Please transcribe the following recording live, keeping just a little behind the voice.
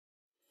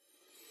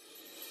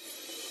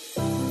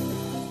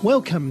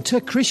Welcome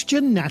to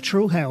Christian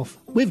Natural Health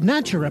with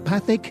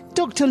naturopathic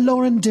Dr.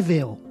 Lauren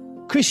DeVille.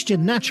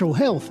 Christian Natural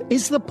Health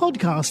is the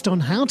podcast on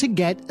how to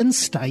get and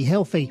stay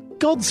healthy,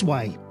 God's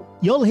way.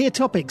 You'll hear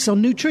topics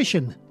on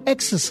nutrition,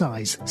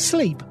 exercise,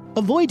 sleep,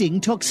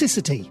 avoiding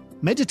toxicity,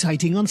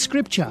 meditating on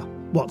scripture,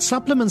 what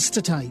supplements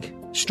to take,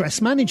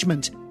 stress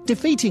management,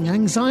 defeating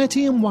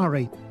anxiety and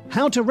worry,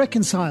 how to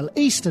reconcile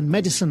Eastern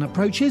medicine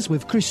approaches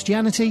with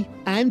Christianity,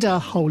 and a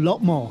whole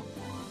lot more.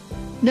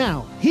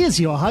 Now, here's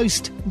your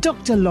host,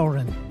 Dr.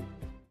 Lauren.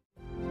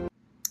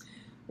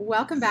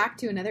 Welcome back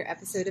to another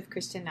episode of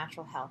Christian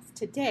Natural Health.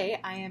 Today,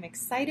 I am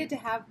excited to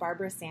have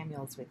Barbara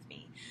Samuels with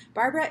me.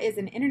 Barbara is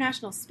an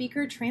international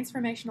speaker,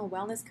 transformational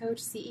wellness coach,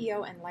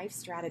 CEO, and life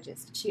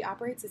strategist. She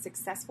operates a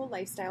successful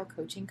lifestyle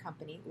coaching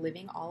company,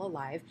 Living All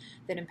Alive,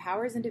 that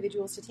empowers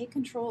individuals to take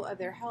control of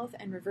their health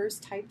and reverse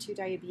type 2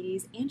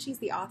 diabetes, and she's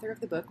the author of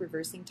the book,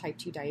 Reversing Type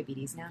 2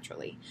 Diabetes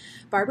Naturally.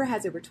 Barbara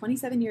has over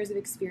 27 years of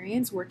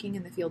experience working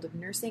in the field of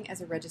nursing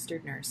as a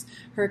registered nurse.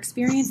 Her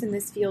experience in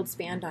this field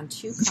spanned on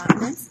 2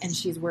 continents, and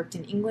she's worked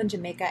in England,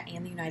 Jamaica,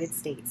 and the United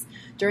States.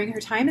 During her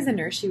time as a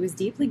nurse, she was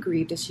deeply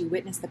grieved as she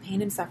witnessed the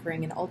pain and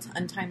suffering and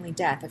untimely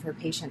death of her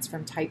patients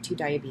from type 2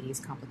 diabetes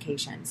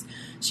complications.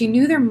 She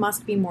knew there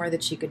must be more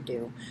that she could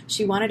do.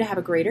 She wanted to have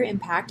a greater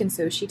impact, and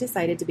so she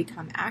decided to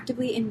become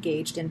actively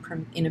engaged in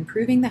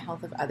improving the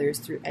health of others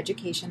through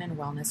education and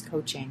wellness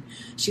coaching.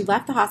 She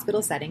left the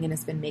hospital setting and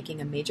has been making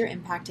a major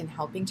impact in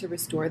helping to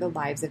restore the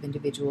lives of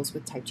individuals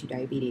with type 2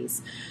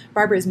 diabetes.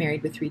 Barbara is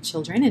married with 3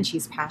 children, and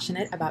she's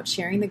passionate about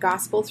sharing the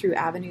gospel through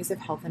avenues of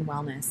health and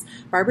wellness.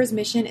 Barbara's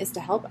mission is to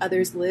help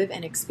others live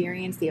and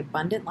experience the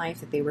abundant life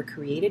that they were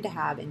created to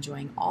have,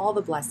 enjoying all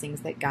the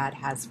blessings that God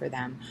has for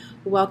them.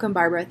 Welcome,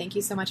 Barbara. Thank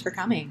you so much for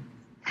coming.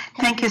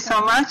 Thank you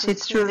so much.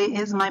 It truly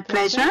is my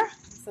pleasure.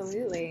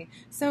 Absolutely.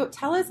 So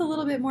tell us a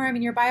little bit more. I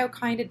mean, your bio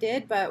kind of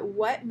did, but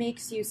what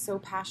makes you so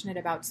passionate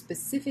about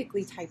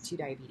specifically type 2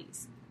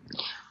 diabetes?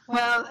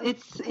 Well,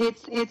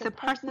 it's a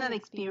personal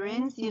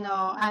experience. You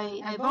know,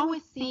 I've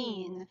always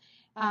seen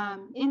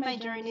in my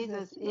journeys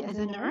as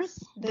a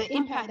nurse the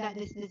impact that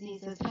this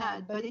disease has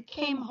had, but it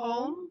came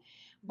home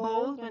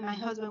bold when my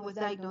husband was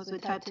diagnosed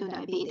with type 2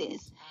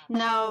 diabetes.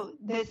 Now,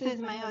 this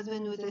is my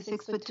husband, who's a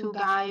 6'2"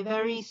 guy,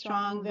 very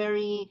strong,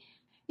 very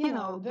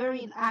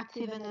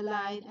active and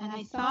alive. And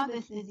I saw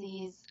this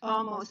disease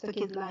almost took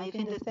his life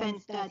in the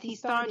sense that he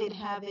started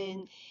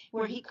having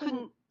where he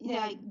couldn't,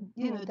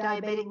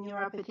 diabetic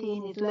neuropathy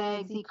in his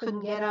legs. He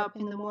couldn't get up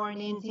in the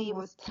mornings. He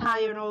was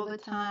tired all the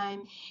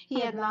time. He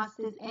had lost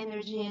his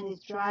energy and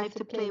his drive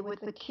to play with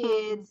the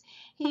kids.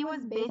 He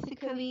was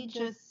basically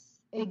just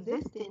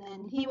existing,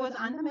 and he was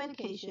on the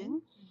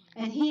medication,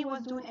 and he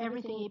was doing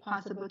everything he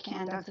possibly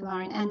can, Dr.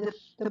 Lauren. And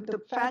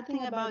the bad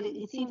thing about it,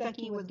 it seems like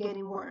he was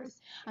getting worse.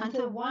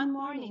 Until one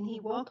morning he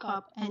woke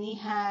up and he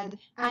had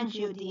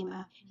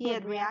angioedema. He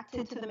had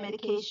reacted to the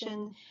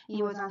medication.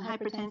 He was on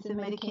hypertensive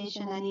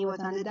medication and he was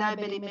on the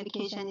diabetic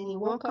medication. And he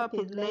woke up,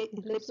 his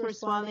lips were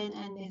swollen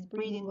and his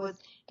breathing was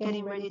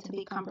getting ready to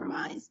be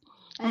compromised.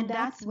 And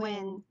that's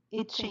when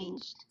it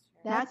changed.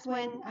 That's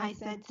when I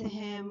said to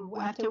him,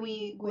 after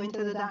we went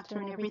to the doctor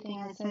and everything,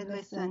 I said,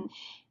 listen,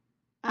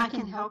 I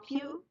can help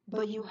you,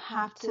 but you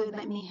have to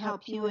let me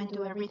help you and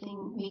do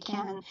everything we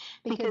can,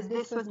 because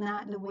this was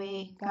not the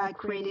way God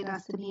created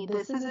us to be.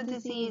 This is a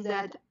disease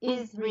that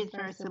is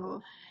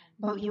reversible,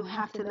 but you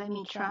have to let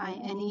me try.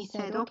 And he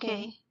said,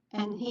 okay.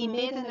 And he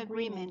made an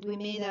agreement. We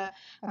made a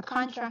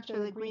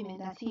contractual agreement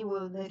that he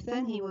will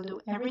listen. He will do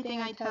everything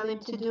I tell him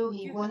to do.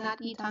 He will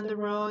not eat on the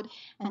road.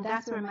 And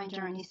that's where my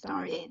journey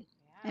started.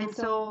 And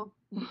so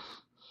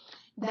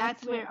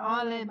that's where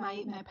all of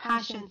my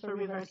passion for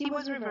reverse. He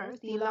was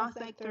reversed. He lost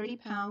like 30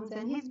 pounds,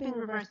 and he's been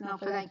reversed now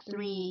for like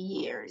 3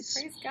 years.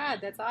 Praise God.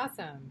 That's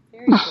awesome.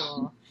 Very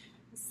cool.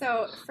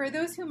 So for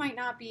those who might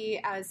not be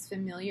as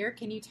familiar,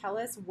 can you tell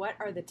us what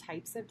are the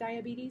types of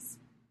diabetes?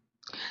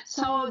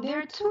 So there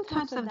are 2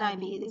 types of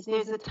diabetes.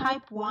 There's a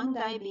type 1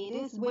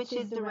 diabetes, which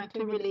is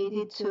directly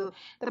related to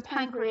the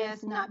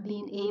pancreas not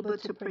being able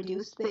to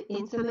produce the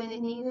insulin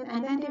it needed.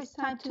 And then there's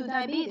type 2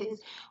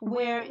 diabetes,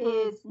 where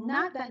it's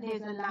not that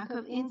there's a lack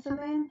of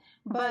insulin,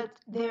 but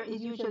there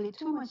is usually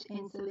too much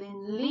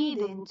insulin,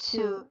 leading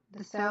to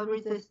the cell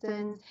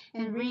resistance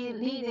and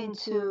leading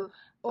to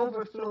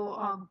overflow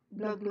of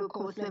blood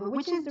glucose level,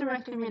 which is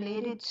directly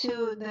related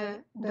to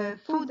the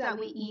food that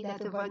we eat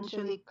that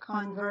eventually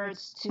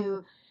converts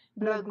to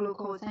blood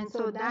glucose. And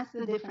so that's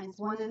the difference.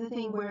 One of the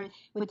things where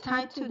with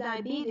type 2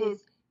 diabetes,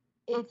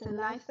 it's a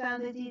lifestyle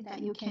disease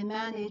that you can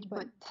manage,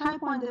 but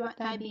type 1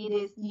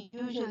 diabetes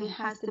usually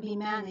has to be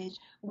managed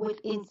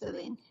with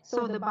insulin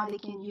so the body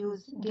can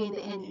gain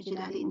the energy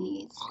that it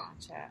needs.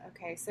 Gotcha.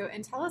 Okay. So,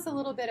 and tell us a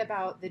little bit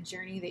about the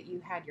journey that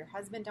you had your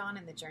husband on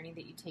and the journey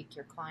that you take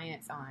your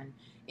clients on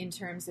in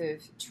terms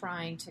of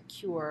trying to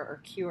cure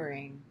or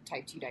curing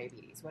type 2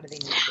 diabetes. What do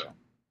they need to do?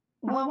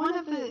 Well, one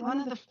of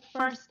the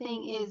first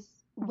thing is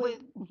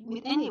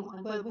with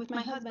anyone, but with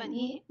my husband,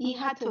 he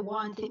had to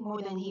want it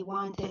more than he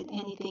wanted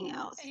anything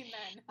else.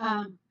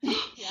 Amen.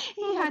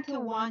 He had to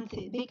want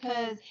it,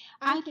 because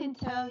I can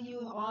tell you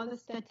all the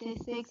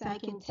statistics, I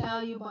can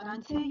tell you, but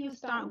until you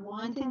start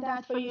wanting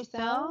that for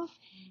yourself,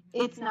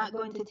 it's not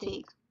going to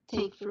take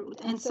fruit.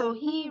 And so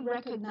he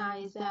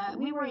recognized that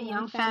we were a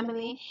young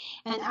family,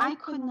 and I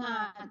could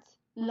not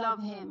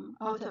love him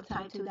out of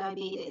type 2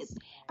 diabetes.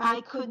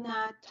 I could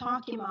not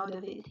talk him out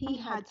of it. He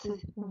had to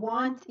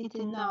want it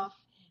enough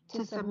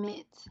to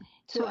submit,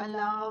 to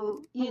allow,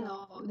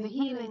 the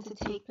healing to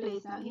take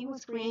place that he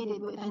was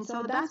created with. And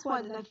so that's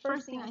why the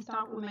first thing I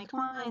start with my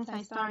clients,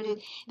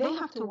 they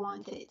have to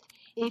want it.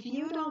 If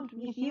you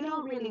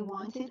don't really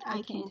want it,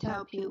 I can't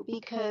help you,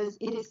 because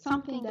it is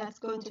something that's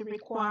going to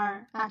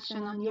require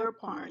action on your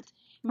part.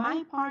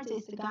 My part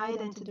is to guide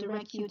and to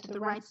direct you to the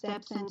right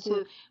steps and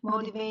to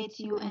motivate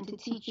you and to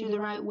teach you the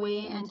right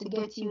way and to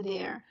get you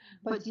there.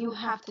 But you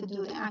have to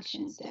do the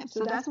action steps.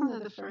 So that's one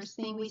of the first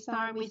things we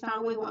start. We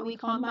start with what we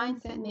call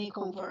mindset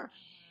makeover,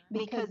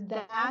 because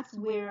that's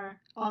where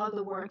all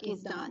the work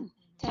is done.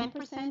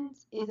 10%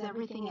 is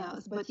everything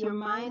else, but your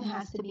mind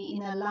has to be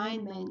in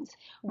alignment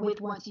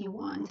with what you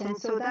want. And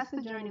so that's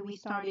the journey we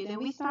started.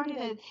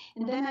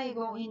 And then I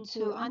go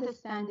into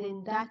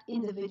understanding that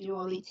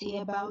individuality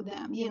about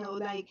them.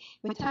 Like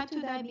with type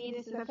 2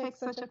 diabetes, it affects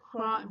such a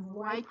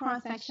wide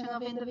cross section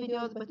of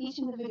individuals, but each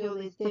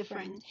individual is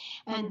different,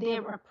 and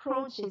their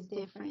approach is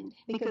different,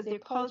 because their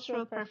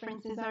cultural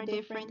preferences are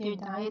different, their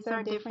diets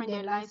are different,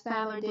 their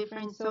lifestyle are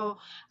different. So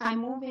I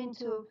move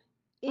into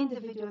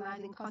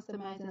individualizing,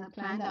 customizing a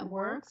plan that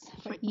works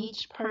for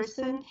each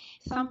person,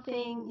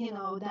 something,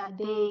 that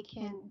they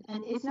can,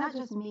 and it's not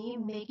just me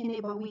making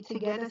it, but we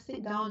together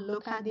sit down,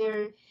 look at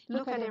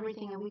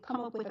everything, and we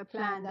come up with a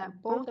plan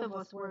that both of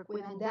us work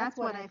with. And that's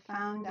what I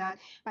found, that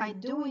by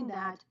doing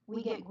that,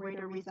 we get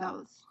greater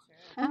results.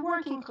 And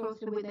working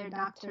closely with their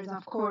doctors,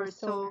 of course.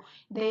 So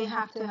they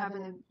have to have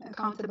an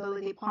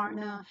accountability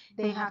partner.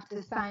 They have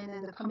to sign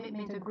a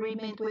commitment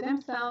agreement with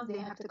themselves. They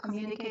have to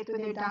communicate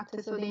with their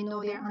doctor so they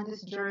know they're on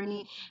this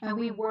journey. And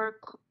we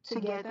work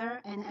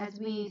together. And as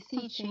we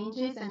see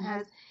changes and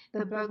as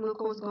the blood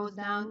glucose goes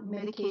down,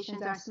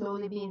 medications are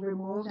slowly being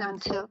removed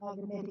until all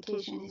the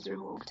medication is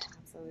removed.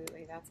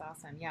 Absolutely. That's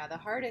awesome. Yeah. The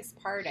hardest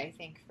part, I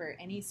think, for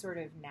any sort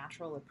of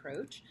natural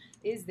approach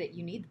is that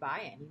you need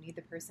buy-in. You need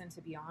the person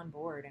to be on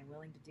board and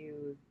willing to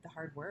do the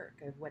hard work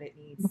of what it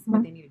needs,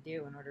 what they need to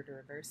do in order to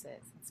reverse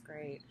it. So that's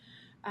great.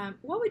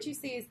 What would you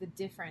say is the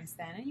difference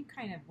then? And you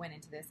kind of went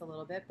into this a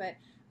little bit, but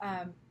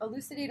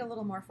elucidate a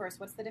little more for us.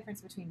 What's the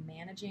difference between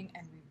managing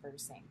and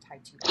reversing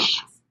type 2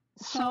 diabetes?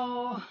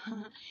 So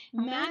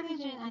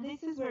managing, and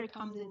this is where it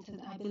comes into,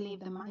 I believe,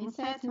 the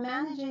mindset.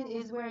 Managing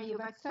is where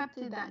you've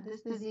accepted that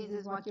this disease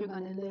is what you're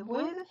going to live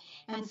with.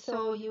 And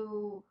so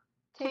you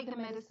take the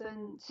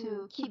medicine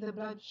to keep the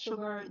blood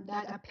sugar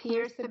that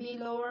appears to be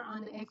lower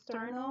on the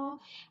external,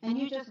 and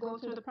you just go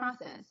through the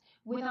process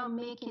without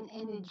making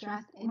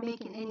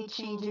any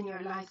change in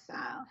your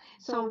lifestyle.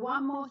 So what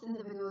most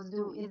individuals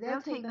do is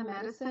they'll take the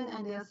medicine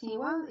and they'll see,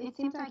 well, it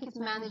seems like it's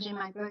managing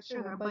my blood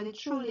sugar, but it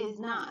truly is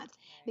not,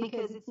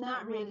 because it's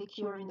not really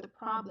curing the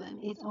problem.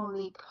 It's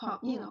only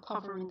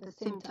covering the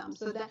symptoms.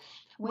 So that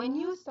when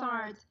you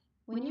start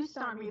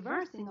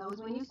reversing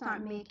those, when you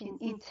start making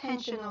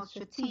intentional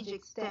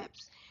strategic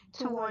steps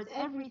towards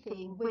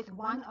everything with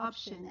one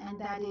option, and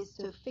that is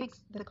to fix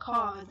the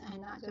cause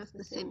and not just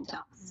the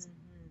symptoms. Mm-hmm.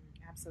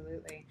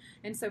 Absolutely.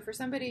 And so for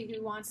somebody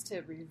who wants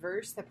to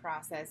reverse the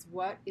process,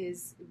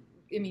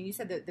 you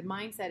said that the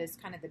mindset is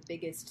kind of the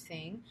biggest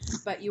thing,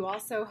 but you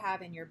also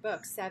have in your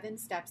book 7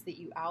 steps that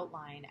you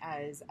outline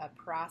as a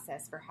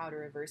process for how to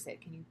reverse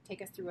it. Can you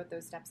take us through what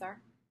those steps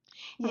are?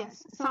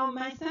 Yes. So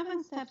my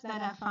 7 steps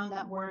that I found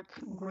that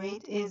work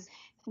great is,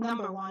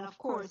 number 1, of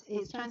course,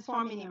 is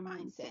transforming your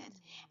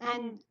mindset.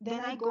 And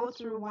then I go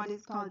through what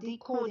is called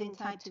decoding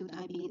type 2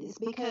 diabetes,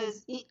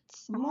 because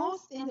it's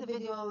most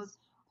individuals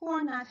who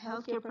are not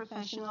healthcare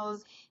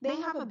professionals, they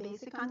have a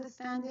basic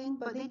understanding,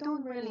 but they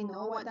don't really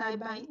know what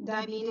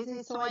diabetes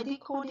is. So I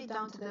decode it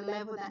down to the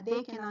level that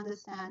they can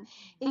understand,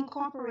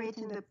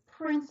 incorporating the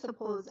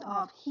principles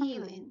of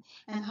healing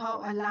and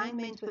how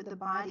alignment with the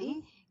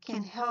body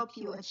can help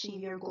you achieve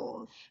your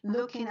goal.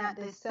 Looking at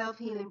the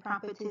self-healing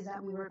properties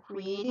that we were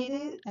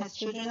created as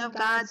children of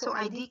God. So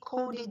I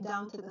decode it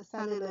down to the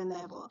cellular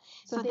level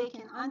so they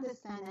can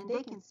understand and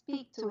they can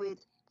speak to it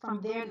from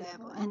their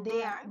level. And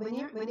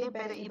when they're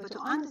better able to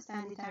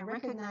understand it, I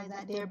recognize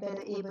that they're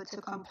better able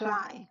to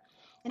comply.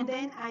 And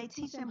then I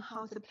teach them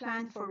how to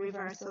plan for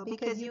reversal,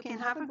 because you can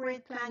have a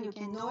great plan, you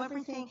can know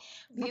everything,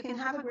 you can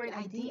have a great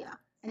idea,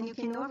 and you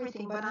can know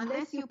everything, but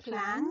unless you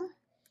plan,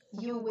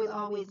 you will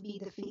always be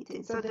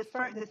defeated. So the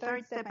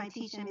third step I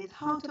teach them is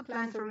how to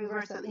plan for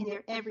reversal in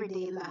their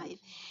everyday life,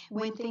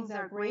 when things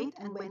are great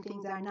and when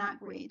things are not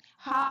great.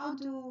 How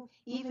do,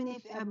 even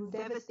if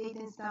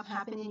devastating stuff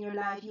happen in your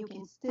life, you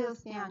can still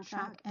stay on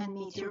track and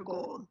meet your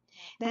goal.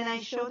 Then I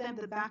show them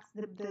the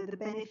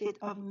benefit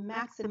of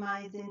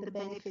maximizing the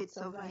benefits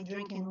of like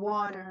drinking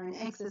water and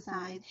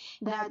exercise.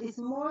 That is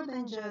more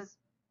than just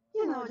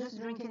just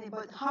drinking it,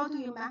 but how do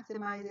you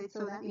maximize it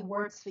so that it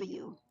works for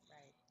you?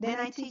 Right. Then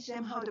I teach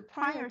them how to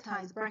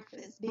prioritize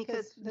breakfast,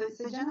 because there's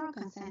a general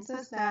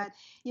consensus that,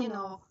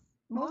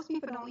 most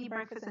people don't eat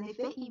breakfast, and if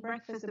they eat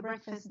breakfast, the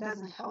breakfast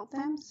doesn't help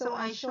them. So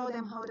I show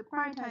them how to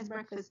prioritize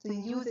breakfast, to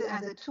use it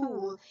as a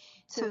tool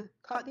to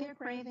cut their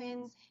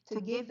cravings, to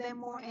give them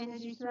more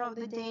energy throughout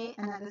the day,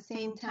 and at the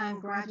same time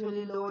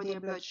gradually lower their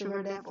blood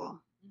sugar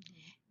level.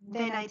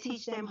 Then I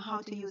teach them how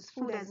to use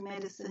food as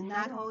medicine,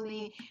 not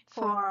only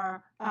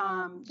for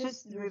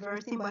just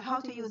reversing, but how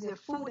to use their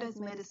food as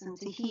medicine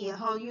to heal.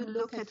 How you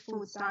look at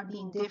food start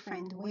being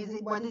different.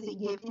 What is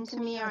it giving to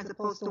me, as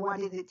opposed to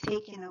what is it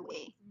taking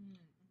away?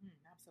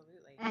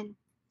 Absolutely.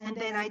 And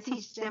then I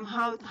teach them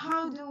how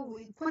do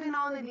we, putting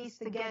all of these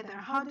together,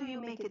 how do you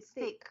make it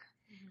stick?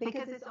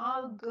 Because it's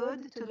all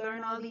good to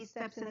learn all these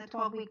steps in a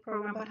 12-week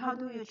program, but how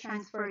do you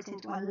transfer it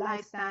into a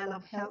lifestyle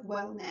of health,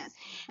 wellness?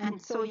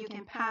 And so you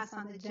can pass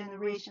on the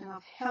generation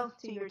of health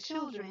to your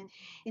children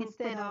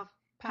instead of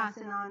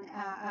passing on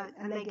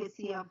a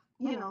legacy of,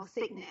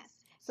 sickness.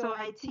 So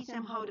I teach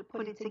them how to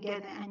put it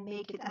together and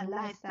make it a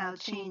lifestyle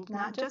change,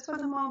 not just for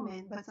the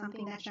moment, but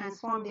something that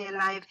transforms their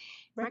life,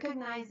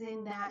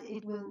 recognizing that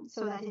it will,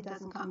 so that it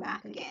doesn't come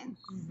back again.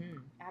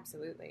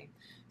 Absolutely.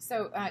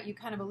 So you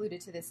kind of alluded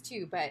to this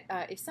too, but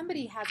if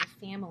somebody has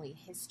a family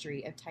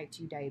history of type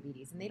 2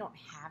 diabetes and they don't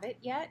have it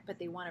yet, but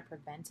they want to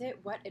prevent it,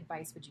 what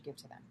advice would you give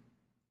to them?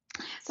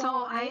 So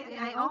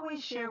I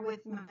always share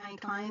with my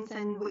clients,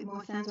 and with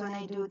most times when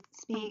I do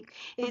speak,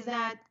 is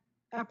that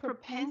a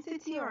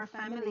propensity or a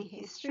family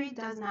history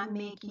does not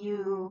make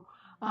you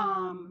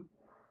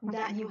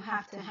that you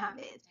have to have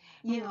it.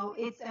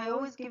 I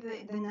always give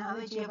the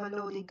analogy of a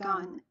loaded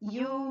gun.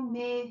 You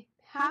may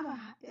have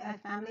a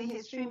family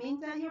history,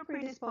 means that you're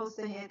predisposed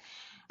to it,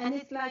 and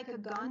it's like a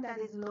gun that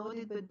is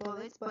loaded with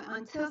bullets, but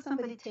until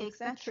somebody takes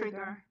that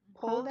trigger,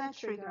 pull that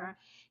trigger,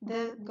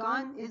 the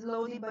gun is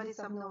loaded, but it's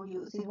of no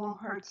use. It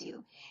won't hurt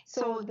you.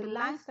 So the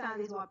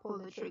lifestyle is what pull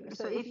the trigger.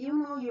 So if you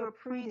know you're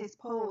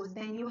predisposed,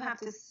 then you have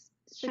to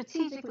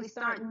strategically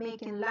start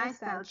making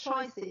lifestyle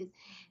choices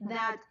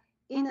that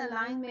in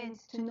alignment,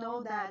 to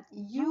know that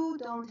you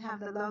don't have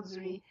the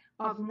luxury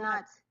of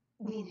not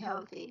being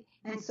healthy.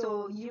 And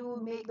so you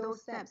make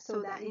those steps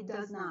so that it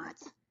does not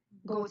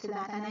go to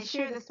that. And I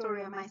share the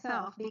story of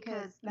myself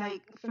because,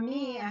 like, for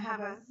me, I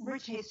have a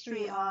rich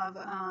history of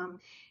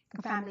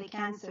family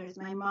cancers.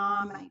 My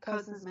mom, my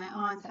cousins, my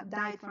aunts have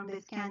died from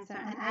this cancer,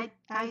 and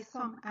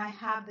I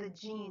have the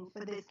gene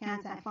for this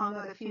cancer. I found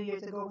out a few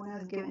years ago when I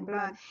was giving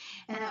blood,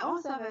 and I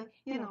also have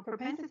a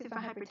propensity for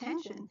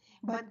hypertension.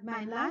 But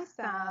my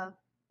lifestyle,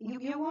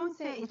 you won't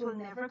say it will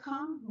never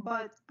come,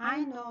 but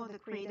I know the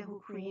Creator who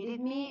created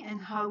me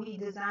and how He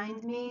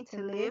designed me to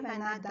live and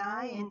not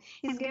die, and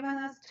He's given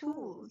us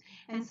tools.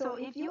 And so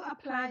if you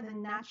apply the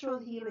natural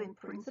healing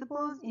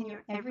principles in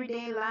your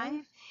everyday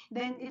life,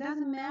 then it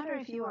doesn't matter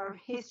if you are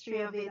a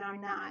history of it or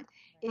not.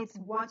 It's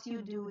what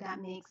you do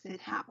that makes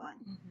it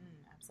happen.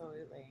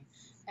 Absolutely.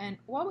 And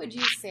what would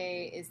you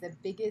say is the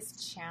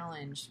biggest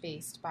challenge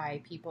faced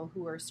by people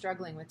who are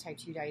struggling with type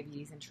 2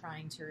 diabetes and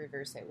trying to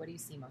reverse it? What do you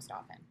see most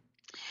often?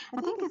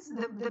 I think it's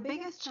the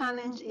biggest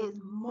challenge is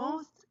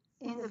most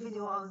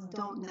individuals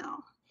don't know.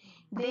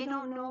 They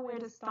don't know where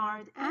to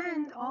start.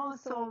 And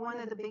also one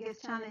of the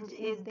biggest challenges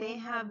is they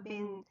have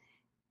been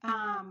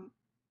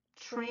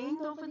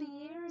trained over the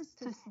years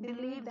to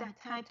believe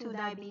that type 2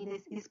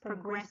 diabetes is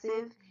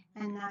progressive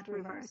and not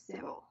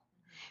reversible.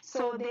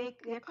 So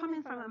they're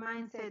coming from a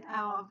mindset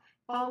of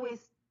always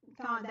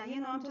thought that,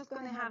 I'm just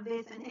going to have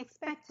this and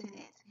expecting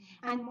it.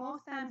 And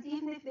most times,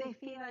 even if they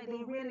feel like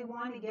they really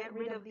want to get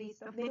rid of these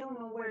stuff, they don't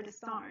know where to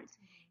start.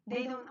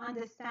 They don't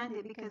understand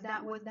it because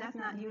that's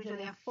not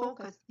usually a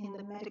focus in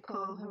the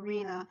medical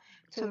arena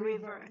to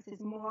reverse.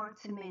 It's more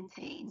to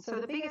maintain. So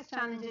the biggest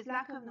challenge is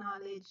lack of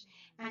knowledge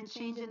and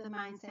changing the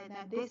mindset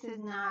that this is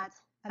not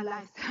a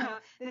lifestyle.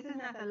 This is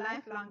not a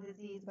lifelong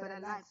disease, but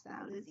a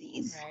lifestyle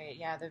disease. Right.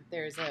 Yeah.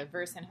 There's a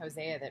verse in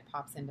Hosea that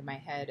pops into my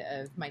head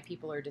of my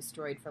people are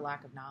destroyed for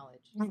lack of knowledge.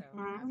 So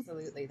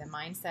absolutely, the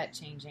mindset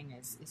changing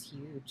is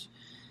huge.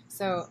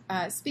 So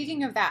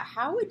speaking of that,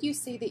 how would you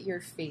say that your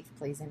faith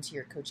plays into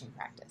your coaching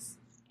practice?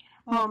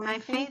 Well, my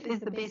faith is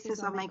the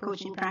basis of my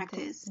coaching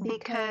practice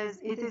because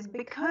it is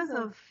because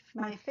of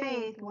my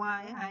faith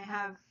why I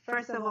have,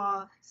 first of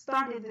all,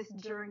 started this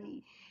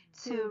journey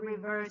to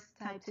reverse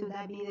type 2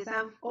 diabetes.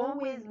 I've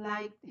always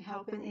liked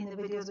helping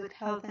individuals with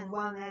health and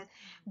wellness,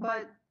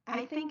 but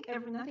I think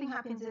nothing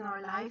happens in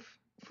our life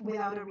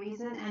without a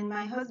reason. And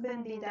my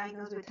husband being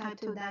diagnosed with type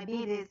 2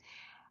 diabetes,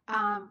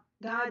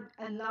 God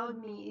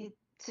allowed me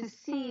to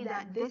see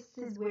that this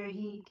is where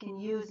He can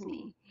use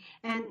me.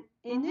 And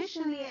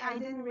initially, I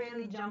didn't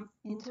really jump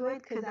into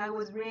it because I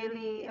was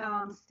really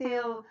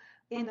still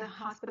in the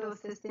hospital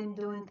system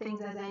doing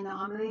things as I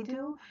normally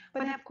do.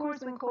 But of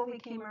course, when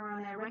COVID came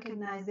around, I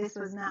recognized this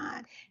was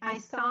not. I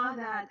saw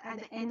that at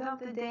the end of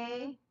the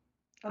day,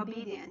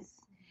 obedience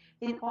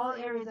in all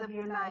areas of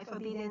your life,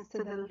 obedience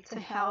to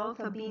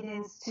health,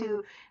 obedience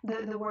to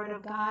the Word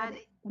of God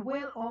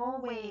will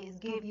always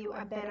give you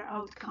a better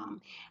outcome.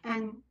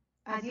 And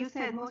as you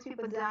said, most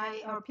people die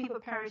or people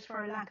perish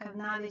for lack of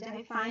knowledge.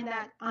 I find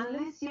that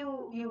unless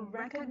you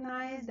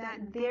recognize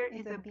that there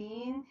is a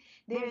being,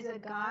 there is a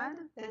God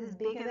that is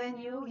bigger than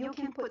you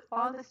can put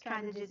all the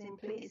strategies in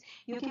place.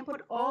 You can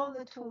put all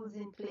the tools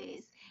in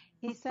place.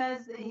 He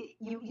says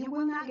you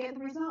will not get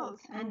the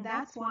results. And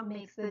that's what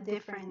makes the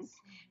difference.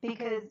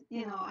 Because,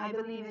 I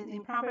believe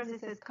in Proverbs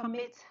it says,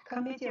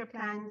 commit your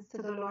plans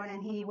to the Lord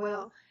and He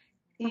will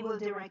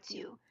direct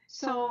you.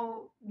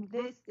 So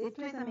it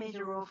plays a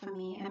major role for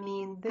me. I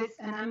mean,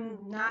 and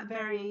I'm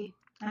very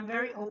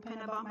open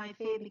about my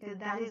faith because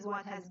that is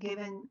what has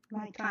given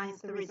my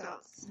clients the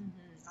results.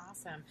 Mm-hmm.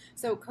 Awesome.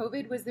 So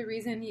COVID was the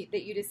reason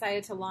that you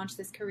decided to launch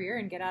this career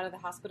and get out of the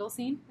hospital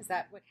scene? Is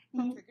that what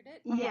triggered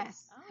it?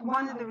 Yes.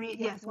 One of the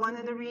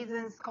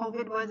reasons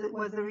COVID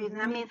was the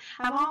reason. I mean,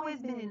 I've always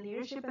been in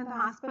leadership in the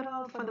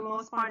hospital for the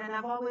most part, and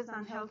I've always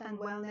done health and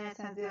wellness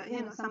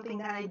as something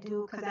that I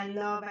do because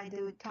I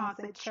do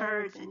talks at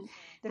church and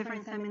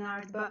different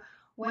seminars. But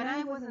when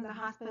I was in the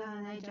hospital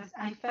and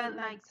I felt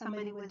like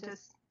somebody was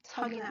just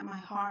tugging at my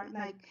heart,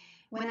 like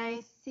when I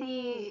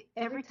see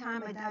every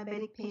time a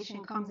diabetic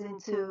patient comes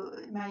into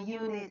my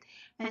unit,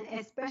 and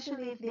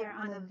especially if they're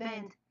on a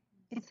vent,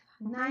 it's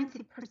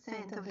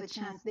 90% of the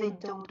chance they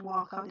don't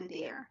walk out of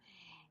there.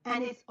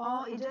 And it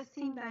just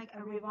seems like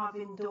a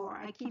revolving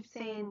door. I keep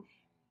saying,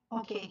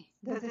 okay,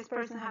 does this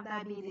person have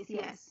diabetes?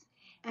 Yes.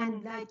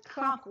 And like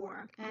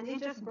clockwork. And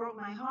it just broke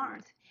my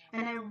heart.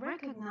 And I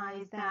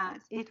recognized that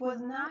it was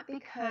not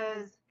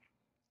because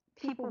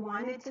people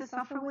wanted to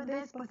suffer with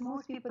this, but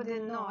most people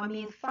didn't know. I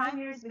mean, 5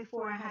 years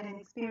before I had an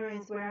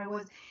experience where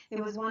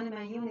there was one of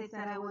my units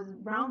that I was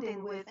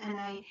rounding with, and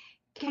I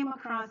came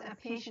across a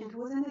patient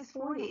who was in his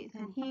 40s,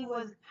 and he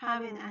was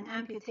having an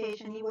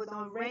amputation. He was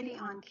already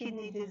on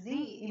kidney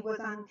disease. He was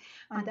on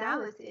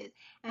dialysis,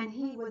 and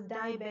he was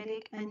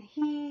diabetic, and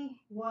he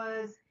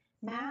was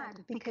mad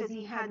because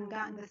he hadn't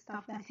gotten the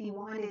stuff that he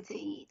wanted to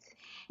eat.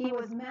 He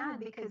was mad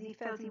because he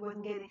felt he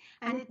wasn't getting,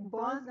 and it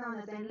boils down,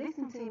 as I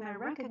listened to him, I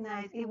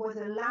recognized it was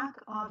a lack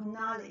of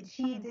knowledge.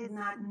 He did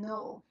not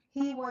know.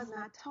 He was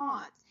not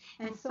taught.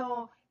 And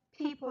so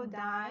people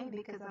die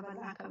because of a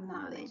lack of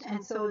knowledge.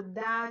 And so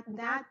that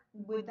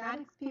with that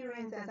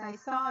experience, as I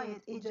saw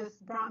it, it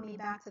just brought me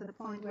back to the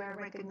point where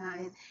I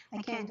recognized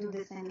I can't do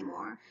this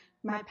anymore.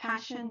 My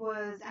passion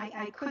was,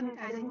 I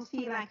didn't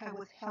feel like I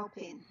was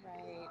helping.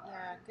 Right.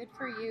 Yeah. Good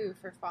for you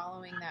for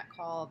following that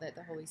call that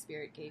the Holy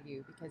Spirit gave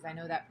you, because I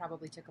know that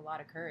probably took a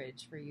lot of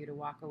courage for you to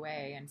walk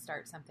away and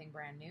start something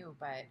brand new.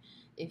 But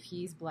if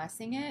He's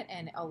blessing it,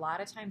 and a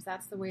lot of times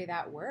that's the way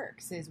that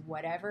works, is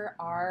whatever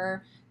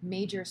our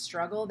major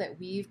struggle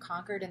that we've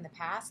conquered in the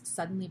past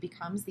suddenly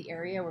becomes the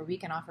area where we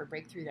can offer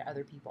breakthrough to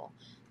other people.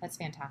 That's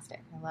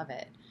fantastic. I love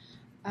it.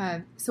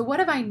 So what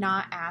have I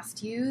not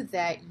asked you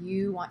that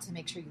you want to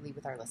make sure you leave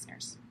with our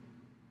listeners?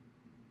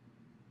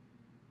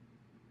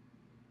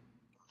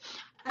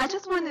 I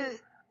just want to,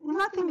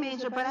 nothing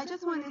major, but I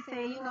just want to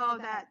say,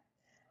 that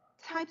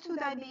type 2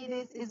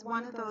 diabetes is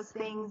one of those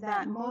things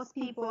that most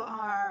people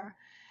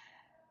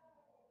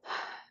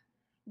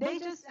they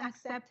just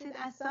accept it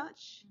as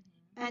such,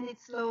 and it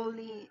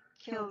slowly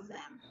kills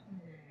them.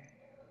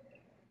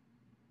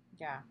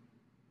 Yeah,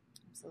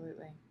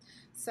 absolutely.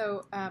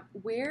 So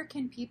where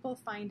can people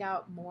find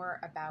out more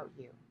about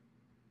you?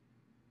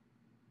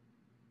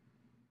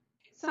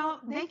 So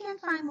they can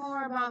find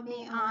more about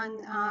me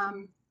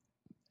on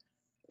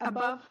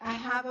above. I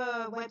have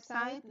a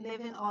website,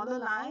 Living All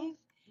Alive.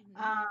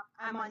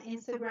 I'm on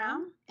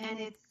Instagram,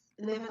 and it's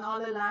Living All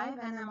Alive,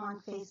 and I'm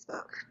on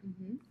Facebook.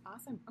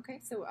 Awesome.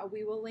 Okay, so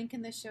we will link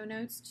in the show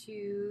notes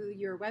to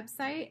your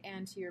website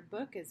and to your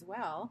book as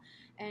well.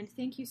 And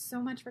thank you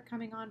so much for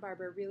coming on,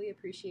 Barbara. Really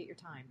appreciate your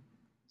time.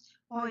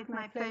 Oh, it's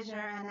my pleasure,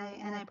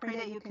 and I pray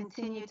that you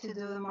continue to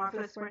do the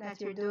marvelous work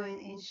that you're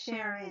doing in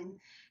sharing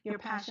your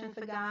passion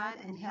for God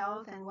and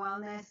health and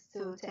wellness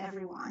to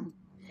everyone.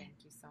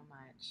 Thank you so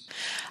much.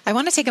 I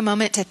want to take a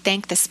moment to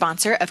thank the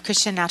sponsor of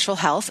Christian Natural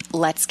Health,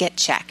 Let's Get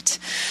Checked.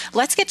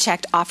 Let's Get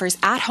Checked offers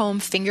at-home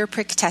finger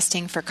prick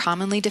testing for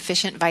commonly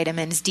deficient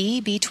vitamins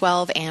D,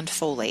 B12, and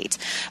folate.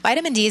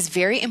 Vitamin D is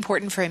very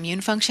important for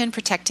immune function,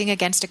 protecting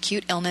against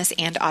acute illness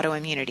and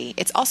autoimmunity.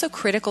 It's also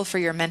critical for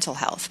your mental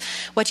health.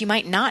 What you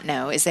might not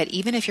know is that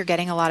even if you're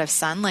getting a lot of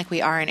sun like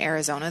we are in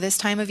Arizona this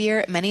time of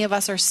year, many of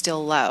us are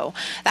still low.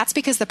 That's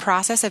because the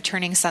process of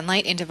turning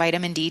sunlight into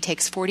vitamin D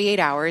takes 48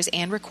 hours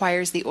and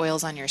requires the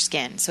oils on your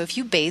skin. So if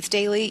you bathe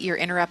daily, you're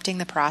interrupting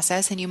the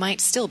process and you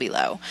might still be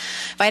low.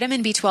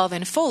 Vitamin B12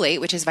 and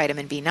folate, which is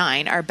vitamin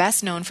B9, are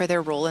best known for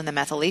their role in the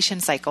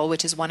methylation cycle,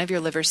 which is one of your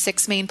liver's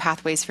 6 main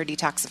pathways for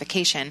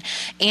detoxification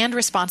and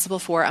responsible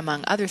for,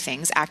 among other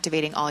things,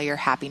 activating all your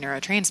happy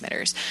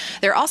neurotransmitters.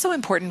 They're also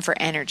important for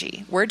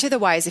energy. Word to the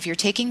wise, if you're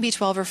taking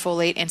B12 or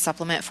folate in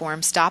supplement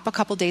form, stop a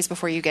couple days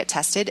before you get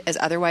tested, as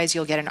otherwise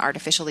you'll get an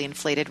artificially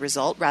inflated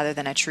result rather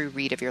than a true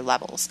read of your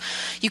levels.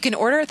 You can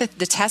order the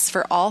tests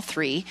for all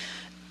three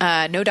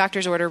no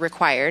doctor's order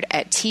required,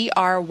 at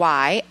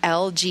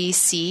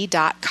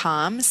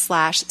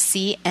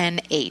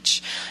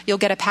trylgc.com/CNH. You'll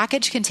get a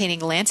package containing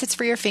lancets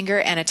for your finger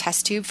and a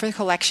test tube for the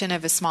collection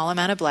of a small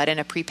amount of blood and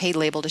a prepaid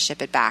label to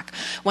ship it back.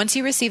 Once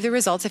you receive the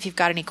results, if you've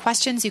got any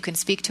questions, you can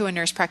speak to a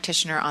nurse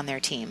practitioner on their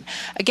team.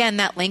 Again,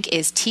 that link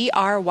is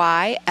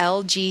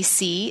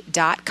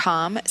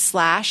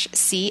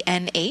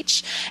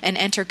trylgc.com/CNH and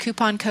enter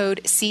coupon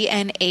code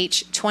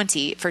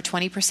CNH20 for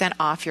 20%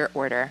 off your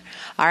order.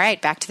 All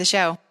right, back to the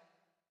show.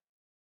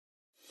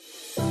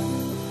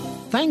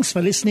 Thanks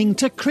for listening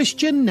to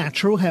Christian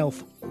Natural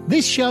Health.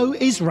 This show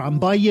is run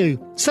by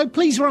you, so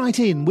please write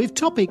in with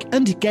topic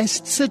and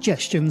guest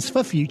suggestions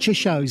for future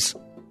shows.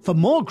 For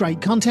more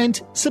great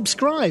content,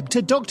 subscribe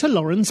to Dr.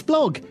 Lauren's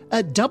blog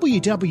at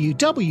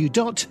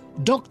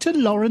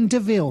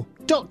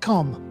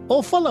www.drlaurendeville.com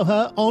or follow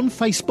her on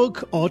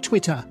Facebook or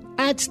Twitter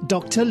at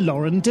Dr.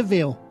 Lauren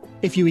DeVille.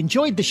 If you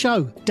enjoyed the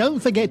show,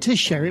 don't forget to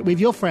share it with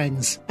your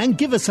friends and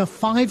give us a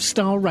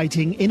 5-star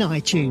rating in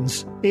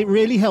iTunes. It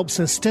really helps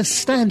us to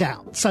stand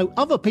out so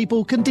other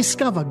people can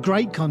discover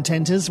great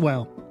content as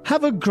well.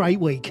 Have a great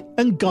week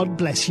and God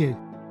bless you.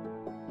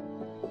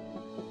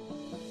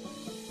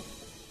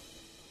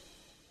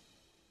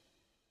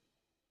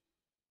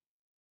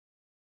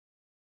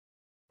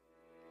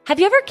 Have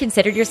you ever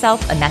considered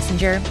yourself a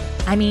messenger?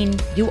 I mean,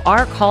 you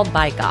are called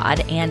by God,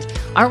 and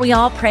aren't we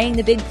all praying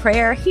the big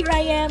prayer, "Here I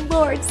am,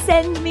 Lord,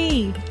 send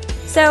me"?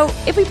 So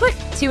if we put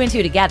 2 and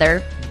 2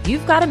 together,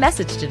 you've got a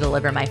message to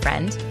deliver, my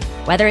friend.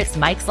 Whether it's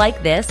mics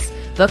like this,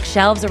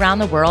 bookshelves around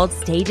the world,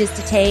 stages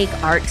to take,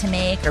 art to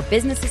make, or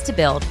businesses to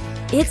build,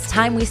 it's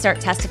time we start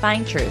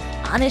testifying truth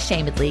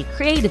unashamedly,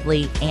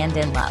 creatively, and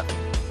in love.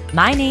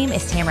 My name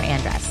is Tamara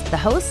Andress, the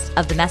host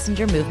of the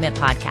Messenger Movement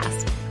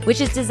podcast,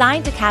 which is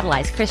designed to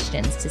catalyze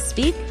Christians to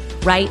speak,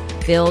 write,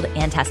 build,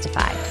 and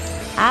testify.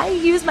 I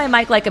use my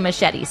mic like a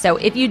machete, so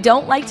if you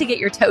don't like to get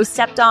your toes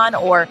stepped on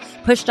or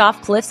pushed off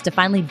cliffs to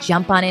finally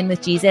jump on in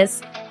with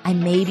Jesus, I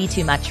may be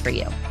too much for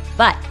you.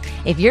 But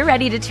if you're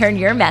ready to turn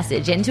your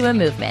message into a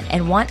movement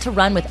and want to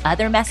run with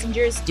other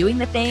messengers doing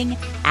the thing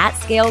at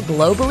scale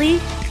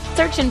globally,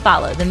 search and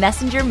follow the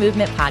Messenger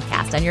Movement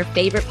podcast on your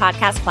favorite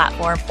podcast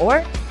platform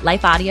or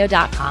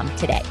lifeaudio.com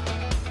today.